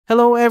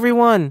Hello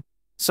everyone!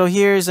 So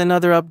here's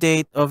another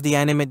update of the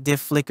AnimateDiff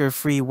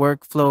flicker-free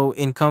workflow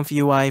in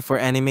ComfyUI for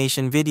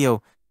animation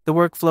video, the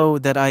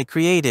workflow that I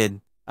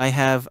created. I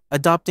have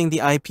adopting the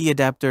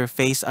IPadapter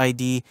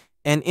FaceID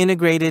and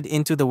integrated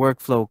into the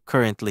workflow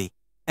currently.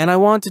 And I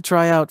want to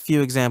try out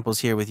few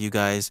examples here with you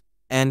guys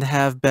and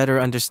have better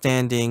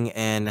understanding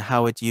and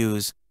how it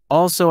used.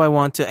 Also, I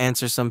want to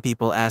answer some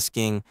people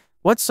asking,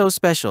 what's so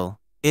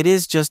special? It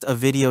is just a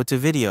video to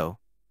video.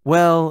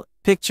 Well,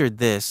 pictured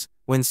this.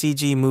 When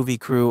CG movie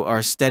crew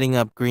are setting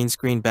up green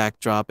screen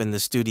backdrop in the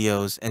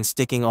studios and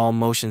sticking all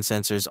motion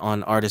sensors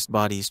on artist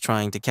bodies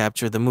trying to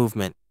capture the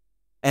movement.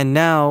 And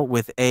now,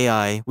 with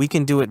AI, we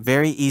can do it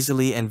very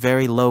easily and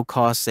very low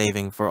cost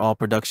saving for all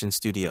production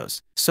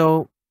studios.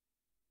 So,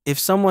 if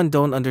someone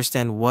don't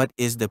understand what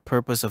is the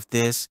purpose of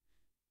this,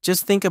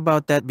 just think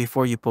about that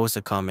before you post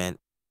a comment.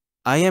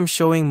 I am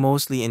showing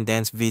mostly in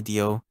dance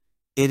video.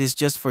 It is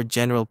just for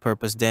general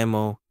purpose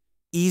demo,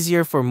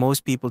 easier for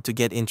most people to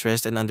get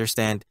interest and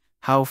understand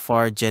how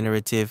far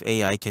generative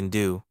AI can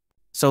do.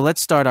 So let's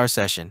start our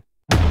session.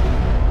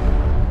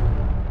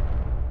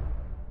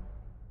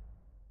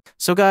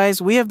 So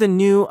guys, we have the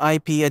new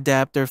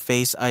IPadapter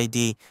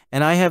FaceID,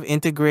 and I have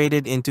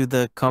integrated into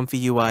the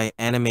ComfyUI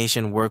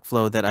animation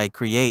workflow that I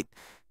create.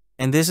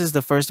 And this is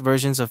the first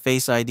versions of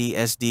FaceID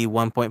SD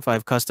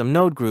 1.5 custom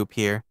node group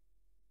here.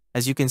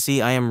 As you can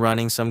see, I am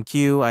running some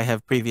queue I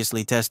have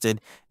previously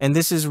tested, and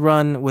this is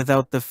run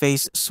without the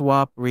face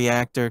swap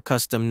Reactor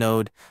custom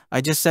node.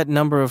 I just set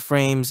number of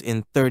frames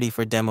in 30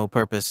 for demo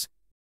purpose.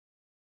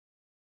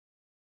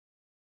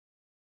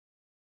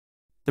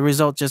 The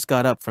result just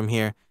got up from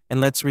here, and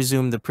let's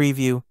resume the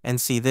preview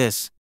and see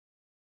this.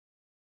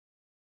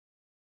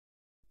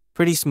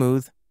 Pretty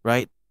smooth,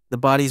 right? The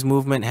body's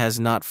movement has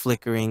not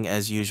flickering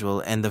as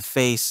usual, and the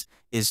face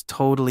is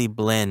totally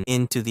blend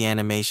into the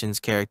animation's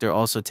character.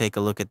 Also take a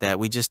look at that.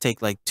 We just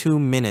take like 2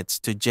 minutes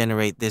to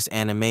generate this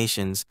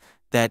animations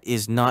that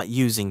is not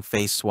using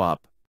face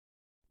swap.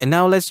 And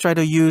now let's try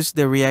to use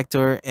the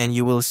Reactor and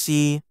you will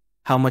see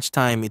how much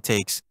time it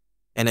takes.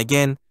 And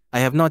again, I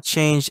have not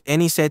changed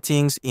any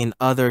settings in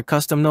other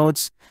custom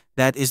nodes.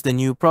 That is the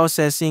new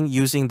processing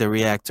using the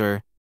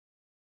Reactor.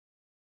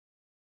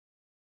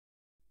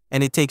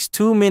 And it takes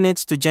 2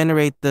 minutes to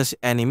generate this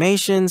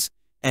animations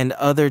and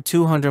other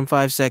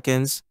 205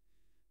 seconds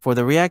for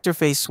the Reactor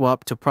face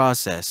swap to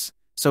process.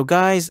 So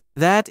guys,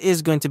 that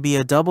is going to be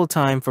a double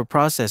time for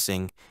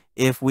processing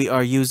if we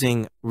are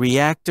using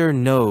Reactor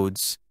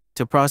nodes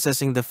to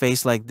processing the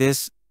face like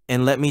this.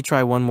 And let me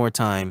try one more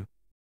time.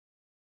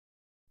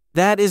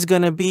 That is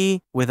going to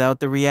be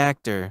without the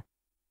Reactor.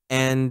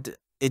 And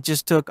it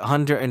just took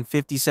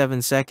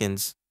 157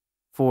 seconds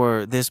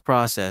for this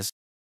process.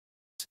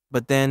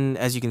 But then,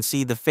 as you can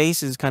see, the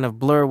face is kind of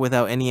blur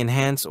without any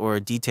enhance or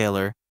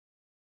detailer.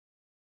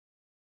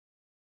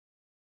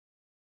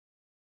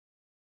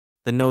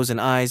 The nose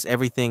and eyes,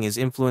 everything is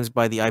influenced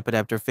by the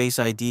IPadapter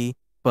FaceID,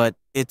 but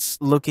it's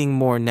looking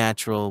more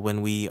natural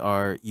when we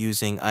are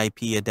using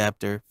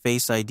IPadapter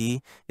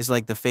FaceID. It's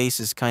like the face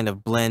is kind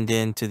of blend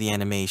into the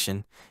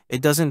animation.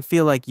 It doesn't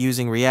feel like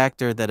using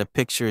Reactor that a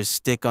picture is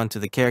stick onto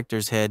the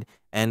character's head,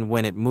 and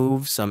when it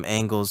moves, some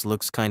angles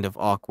looks kind of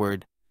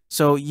awkward.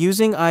 So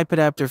using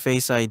IPadapter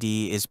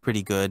FaceID is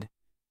pretty good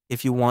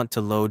if you want to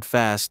load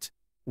fast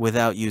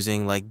without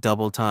using like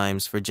double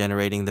times for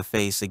generating the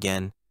face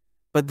again.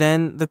 But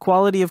then the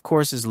quality of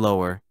course is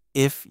lower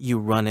if you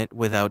run it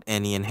without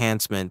any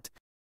enhancement.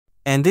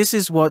 And this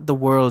is what the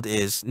world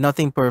is.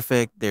 Nothing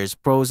perfect. There's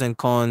pros and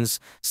cons,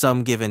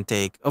 some give and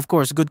take. Of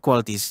course, good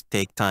qualities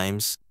take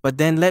times. But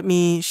then let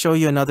me show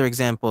you another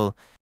example.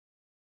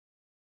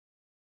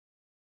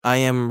 I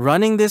am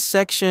running this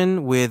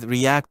section with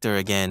Reactor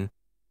again.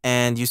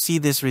 And you see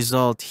this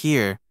result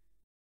here.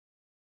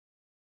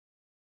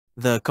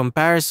 The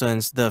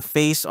comparisons, the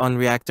face on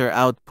Reactor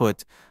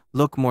output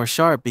look more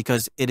sharp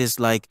because it is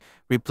like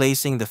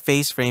replacing the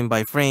face frame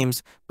by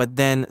frames, but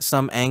then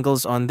some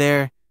angles on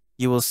there,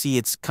 you will see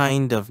it's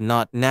kind of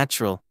not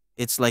natural.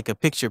 It's like a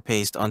picture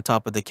paste on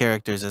top of the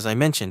characters as I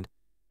mentioned.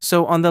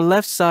 So on the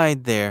left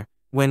side there,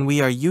 when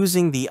we are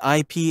using the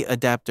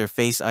IPadapter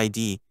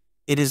FaceID,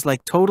 it is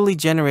like totally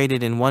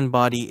generated in one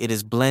body. It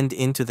is blend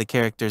into the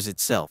characters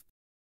itself.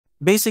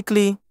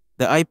 Basically,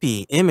 the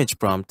IP image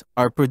prompt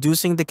are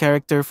producing the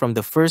character from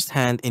the first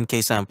hand in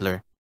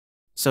K-sampler.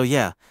 So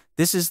yeah,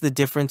 this is the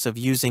difference of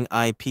using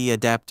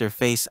IPadapter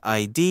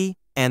FaceID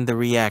and the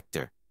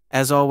Reactor.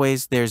 As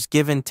always, there's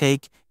give and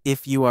take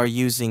if you are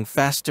using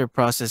faster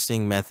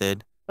processing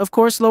method. Of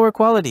course, lower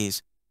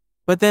qualities.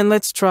 But then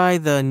let's try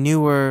the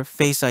newer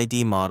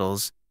FaceID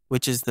models,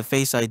 which is the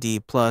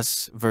FaceID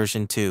Plus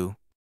version 2.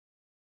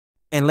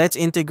 And let's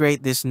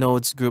integrate this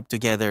nodes group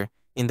together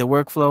in the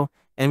workflow,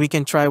 and we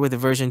can try with the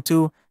version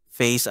 2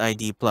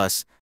 FaceID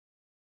Plus.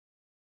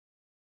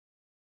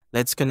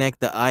 Let's connect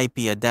the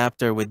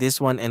IPadapter with this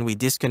one, and we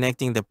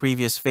disconnecting the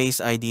previous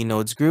FaceID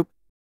nodes group.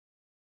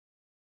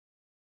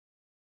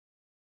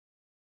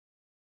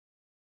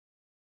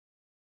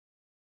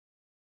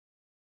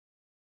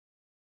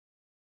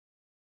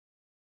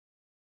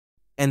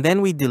 And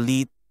then we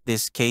delete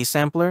this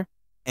K-sampler,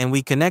 and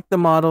we connect the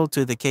model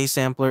to the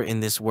K-sampler in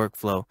this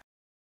workflow.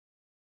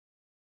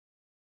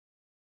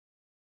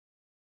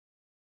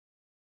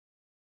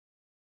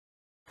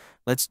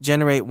 Let's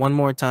generate one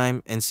more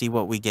time and see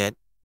what we get.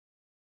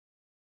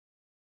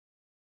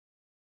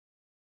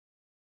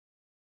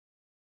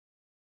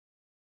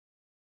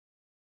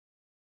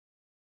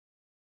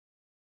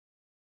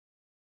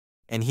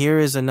 And here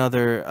is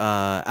another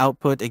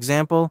output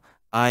example.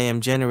 I am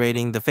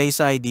generating the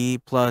FaceID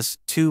plus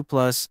 2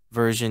 plus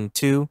version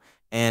 2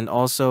 and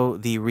also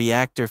the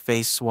Reactor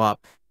face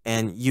swap,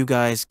 and you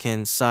guys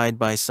can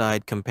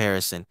side-by-side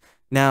comparison.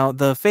 Now,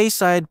 the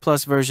FaceID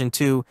plus version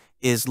 2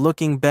 is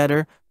looking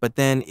better, but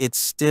then it's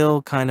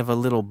still kind of a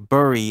little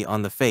blurry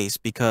on the face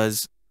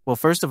because, well,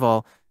 first of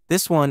all,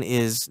 this one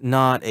is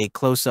not a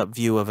close-up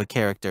view of a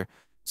character.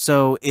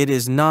 So it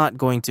is not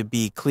going to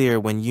be clear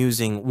when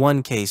using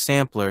 1K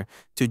sampler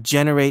to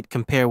generate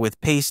compare with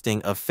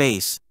pasting a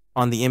face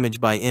on the image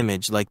by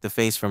image like the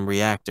face from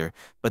Reactor.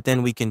 But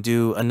then we can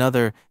do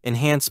another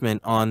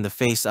enhancement on the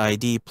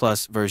FaceID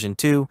plus version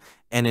 2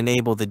 and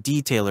enable the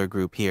detailer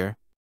group here.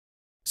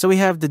 So we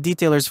have the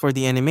detailers for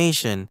the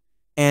animation,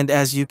 and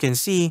as you can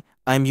see,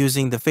 I'm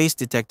using the face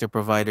detector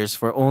providers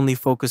for only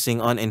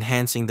focusing on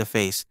enhancing the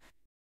face.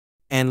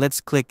 And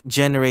let's click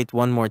generate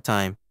one more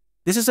time.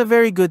 This is a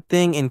very good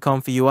thing in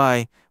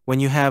ComfyUI when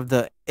you have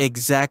the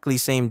exactly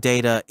same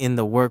data in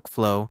the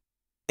workflow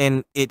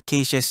and it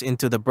caches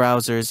into the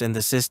browsers and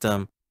the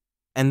system.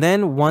 And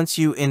then once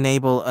you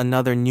enable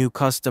another new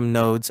custom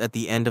nodes at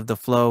the end of the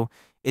flow,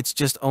 it's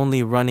just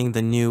only running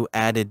the new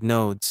added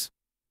nodes.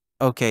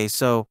 Okay,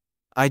 so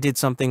I did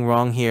something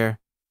wrong here.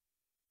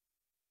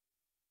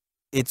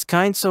 It's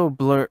kind so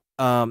blur.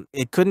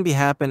 It couldn't be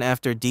happen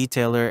after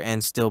detailer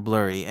and still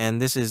blurry, and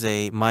this is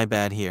a my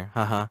bad here,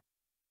 haha.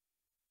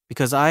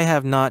 Because I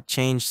have not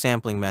changed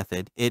sampling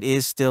method, it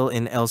is still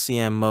in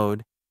LCM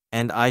mode,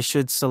 and I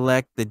should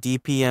select the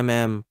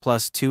DPMM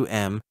plus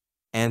 2M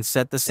and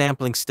set the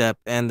sampling step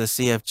and the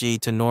CFG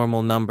to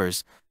normal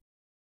numbers.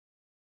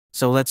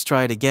 So let's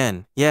try it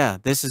again. Yeah,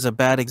 this is a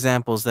bad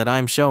examples that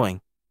I'm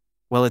showing.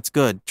 Well, it's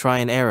good, try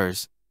and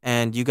errors,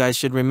 and you guys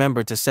should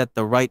remember to set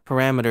the right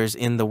parameters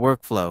in the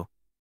workflow.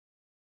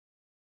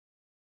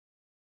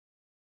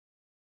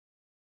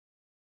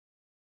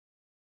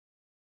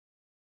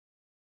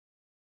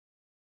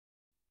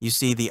 You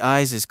see the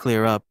eyes is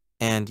clear up,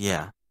 and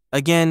yeah.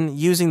 Again,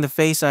 using the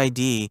Face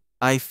ID,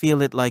 I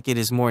feel it like it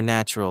is more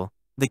natural.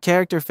 The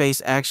character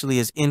face actually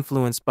is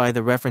influenced by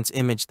the reference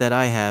image that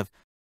I have.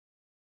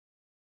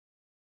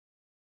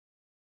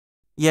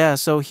 Yeah,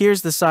 so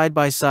here's the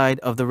side-by-side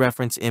of the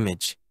reference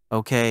image,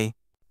 okay?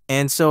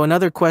 And so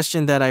another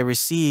question that I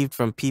received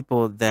from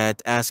people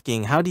that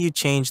asking, how do you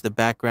change the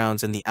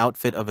backgrounds and the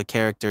outfit of a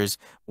characters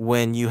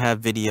when you have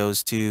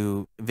videos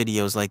to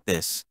videos like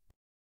this?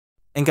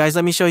 And guys,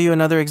 let me show you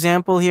another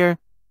example here.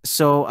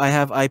 So I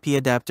have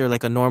IPadapter,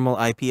 like a normal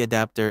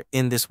IPadapter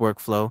in this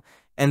workflow.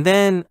 And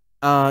then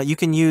you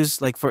can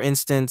use, like for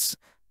instance,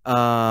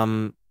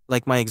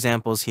 like my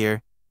examples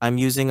here. I'm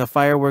using a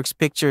fireworks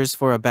pictures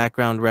for a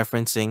background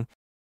referencing.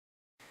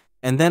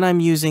 And then I'm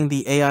using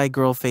the AI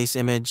girl face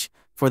image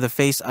for the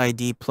Face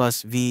ID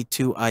plus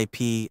V2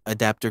 IP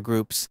adapter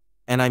groups.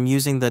 And I'm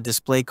using the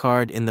display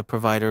card in the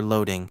provider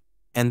loading.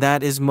 And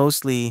that is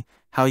mostly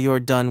how you're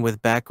done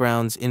with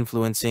backgrounds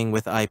influencing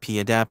with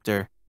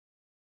IPadapter.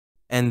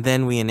 And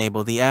then we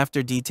enable the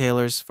after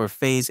detailers for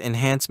phase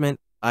enhancement.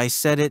 I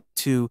set it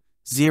to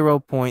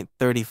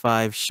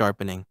 0.35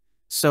 sharpening.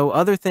 So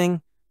other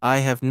thing, I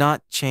have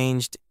not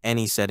changed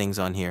any settings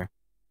on here.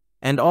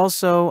 And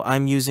also,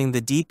 I'm using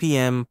the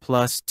DPM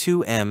plus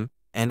 2M,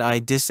 and I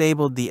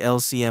disabled the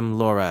LCM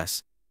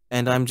LoRaS.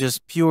 And I'm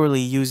just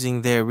purely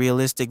using their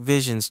realistic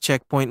visions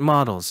checkpoint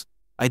models.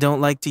 I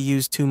don't like to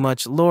use too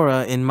much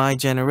LoRa in my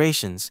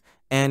generations.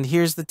 And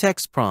here's the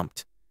text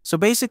prompt. So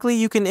basically,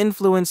 you can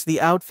influence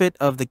the outfit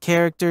of the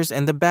characters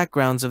and the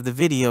backgrounds of the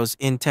videos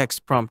in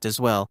text prompt as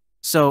well.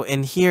 So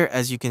in here,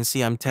 as you can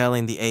see, I'm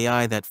telling the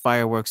AI that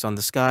fireworks on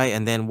the sky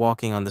and then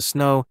walking on the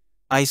snow,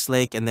 ice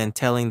lake, and then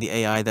telling the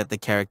AI that the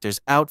character's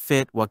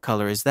outfit, what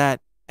color is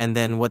that, and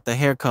then what the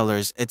hair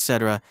colors,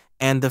 etc.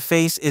 And the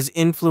face is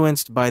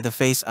influenced by the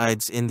face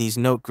IDs in these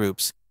note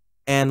groups.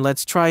 And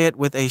let's try it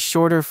with a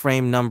shorter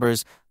frame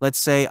numbers. Let's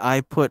say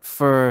I put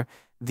for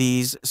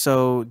these,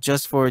 so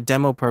just for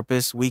demo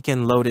purpose, we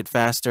can load it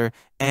faster.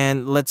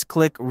 And let's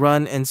click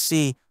run and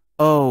see.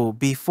 Oh,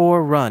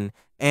 before run.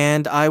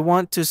 And I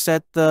want to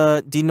set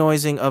the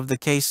denoising of the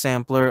case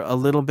sampler a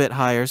little bit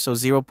higher, so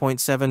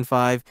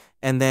 0.75,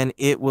 and then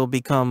it will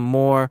become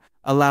more,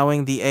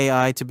 allowing the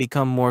AI to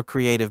become more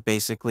creative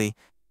basically.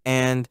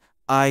 And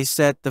I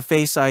set the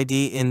Face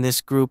ID in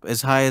this group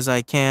as high as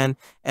I can,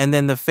 and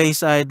then the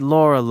Face ID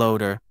LoRa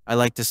loader, I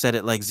like to set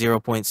it like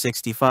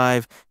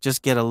 0.65,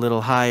 just get a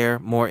little higher,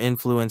 more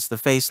influence the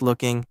face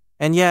looking.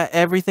 And yeah,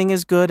 everything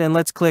is good, and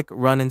let's click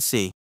run and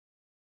see.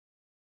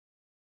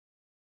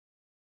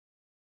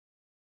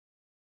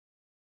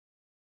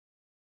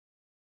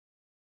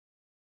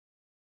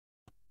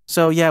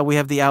 So yeah, we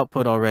have the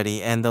output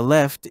already, and the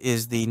left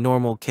is the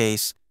normal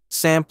case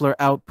sampler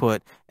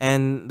output,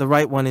 and the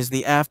right one is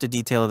the after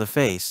detail of the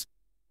face.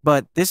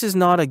 But this is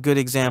not a good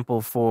example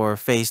for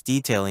face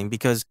detailing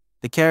because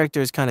the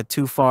character is kind of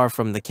too far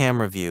from the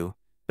camera view.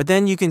 But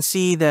then you can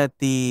see that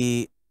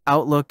the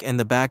outlook and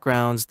the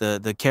backgrounds,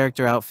 the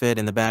character outfit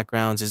and the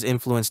backgrounds is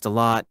influenced a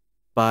lot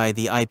by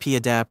the IP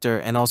adapter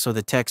and also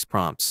the text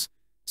prompts.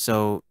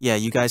 So yeah,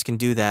 you guys can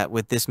do that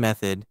with this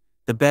method.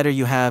 The better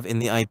you have in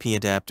the IP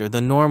adapter.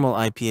 The normal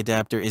IP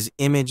adapter is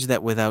image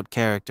that without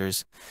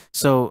characters.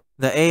 So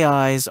the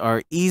AIs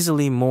are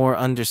easily more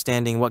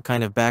understanding what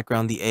kind of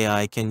background the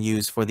AI can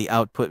use for the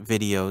output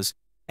videos.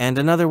 And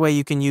another way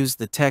you can use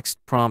the text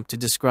prompt to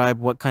describe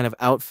what kind of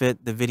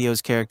outfit the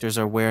video's characters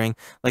are wearing,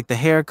 like the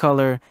hair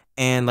color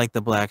and like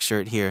the black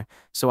shirt here.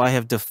 So I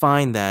have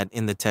defined that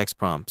in the text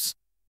prompts.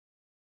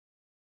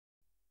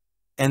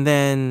 And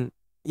then,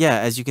 yeah,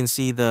 as you can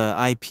see the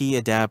IP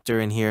adapter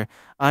in here,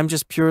 I'm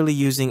just purely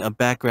using a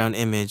background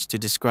image to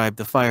describe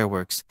the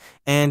fireworks.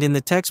 And in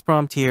the text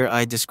prompt here,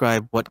 I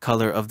describe what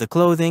color of the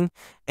clothing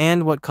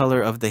and what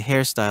color of the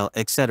hairstyle,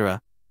 etc.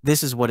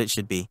 This is what it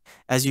should be.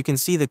 As you can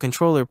see the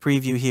controller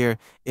preview here,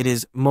 it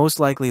is most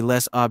likely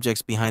less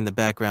objects behind the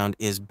background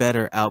is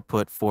better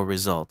output for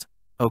result.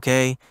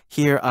 Okay,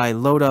 here I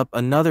load up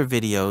another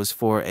videos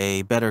for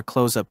a better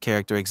close-up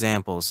character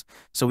examples.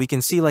 So we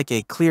can see like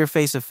a clear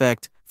face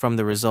effect from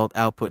the result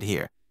output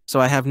here. So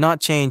I have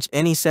not changed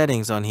any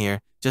settings on here,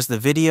 just the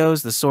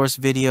videos, the source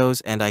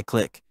videos, and I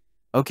click.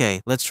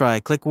 Okay, let's try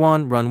click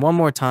one, run one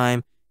more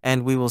time,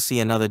 and we will see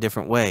another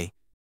different way.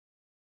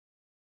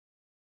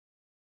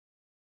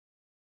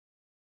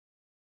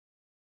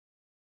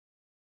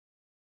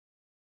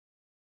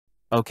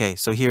 Okay,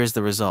 so here's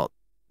the result.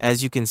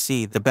 As you can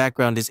see, the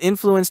background is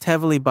influenced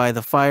heavily by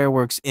the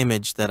fireworks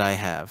image that I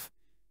have.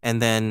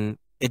 And then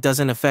it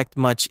doesn't affect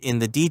much in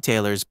the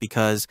detailers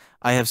because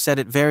I have set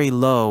it very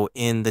low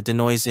in the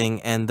denoising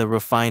and the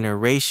refiner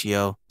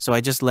ratio, so I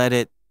just let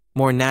it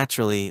more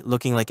naturally,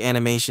 looking like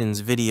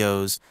animations,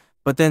 videos.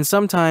 But then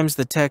sometimes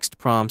the text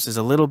prompts is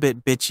a little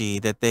bit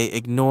bitchy that they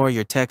ignore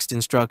your text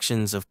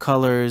instructions of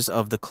colors,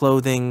 of the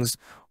clothings,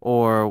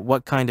 or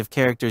what kind of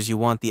characters you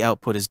want the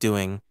output is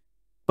doing.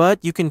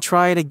 But you can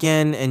try it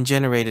again and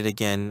generate it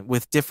again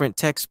with different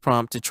text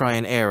prompt to try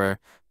an error.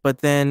 But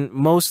then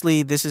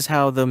mostly this is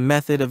how the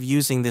method of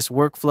using this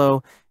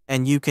workflow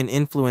and you can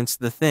influence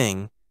the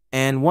thing.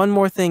 And one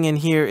more thing in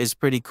here is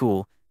pretty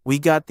cool. We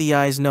got the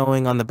eyes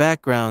knowing on the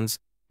backgrounds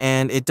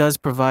and it does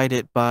provide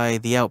it by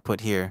the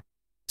output here.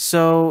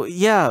 So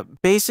yeah,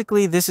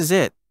 basically this is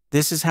it.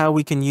 This is how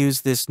we can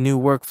use this new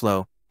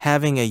workflow,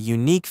 having a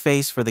unique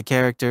face for the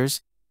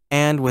characters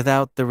and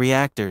without the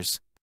reactors.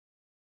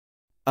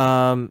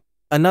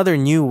 Another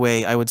new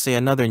way, I would say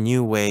another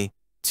new way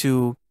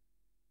to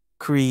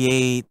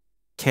create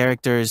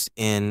characters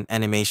in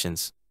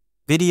animations,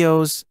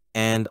 videos,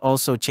 and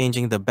also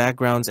changing the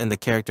backgrounds and the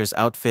character's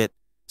outfit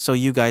so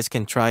you guys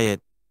can try it.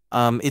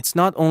 It's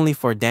not only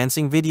for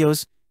dancing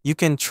videos, you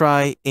can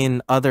try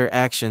in other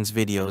actions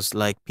videos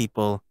like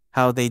people,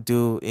 how they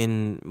do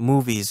in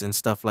movies and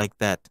stuff like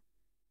that.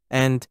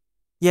 And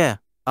yeah,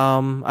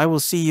 I will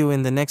see you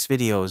in the next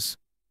videos.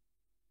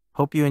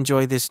 Hope you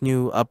enjoy this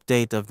new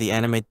update of the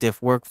AnimateDiff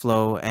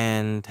workflow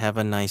and have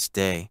a nice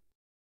day.